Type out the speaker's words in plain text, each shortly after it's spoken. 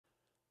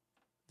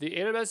The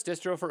AWS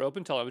Distro for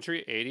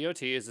OpenTelemetry,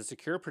 ADOT, is a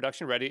secure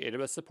production-ready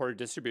AWS-supported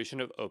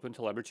distribution of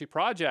OpenTelemetry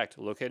project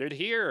located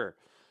here.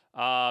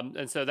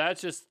 And so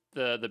that's just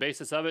the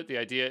basis of it. The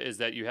idea is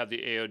that you have the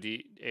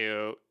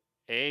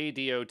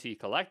ADOT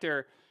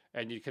collector,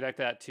 and you connect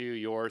that to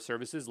your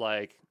services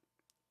like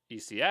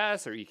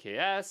ECS or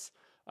EKS,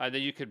 and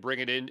then you could bring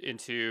it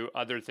into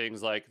other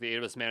things like the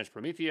AWS Managed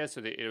Prometheus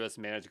or the AWS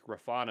Managed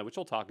Grafana, which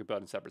we'll talk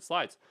about in separate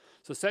slides.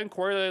 So send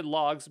correlated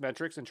logs,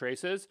 metrics, and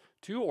traces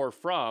to or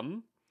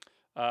from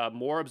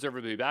more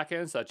observability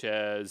backends, such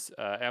as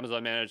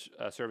Amazon Managed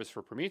Service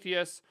for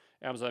Prometheus,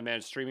 Amazon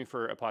Managed Streaming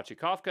for Apache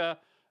Kafka,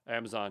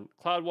 Amazon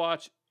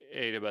CloudWatch,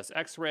 AWS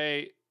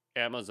X-Ray,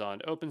 Amazon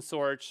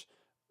OpenSearch,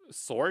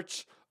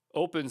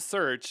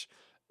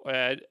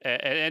 and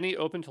any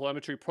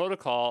OpenTelemetry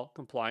protocol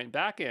compliant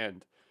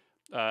backend.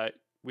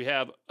 We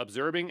have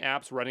observing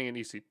apps running in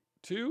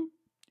EC2,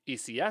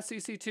 ECS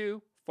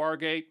EC2,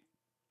 Fargate,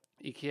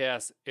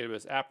 EKS,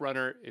 AWS App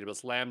Runner,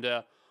 AWS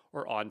Lambda,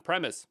 or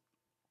on-premise.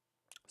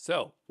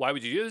 So why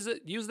would you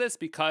use this?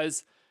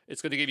 Because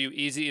it's going to give you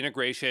easy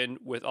integration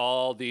with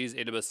all these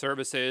AWS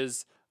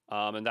services,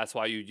 and that's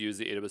why you'd use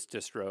the AWS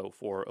distro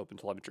for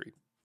OpenTelemetry.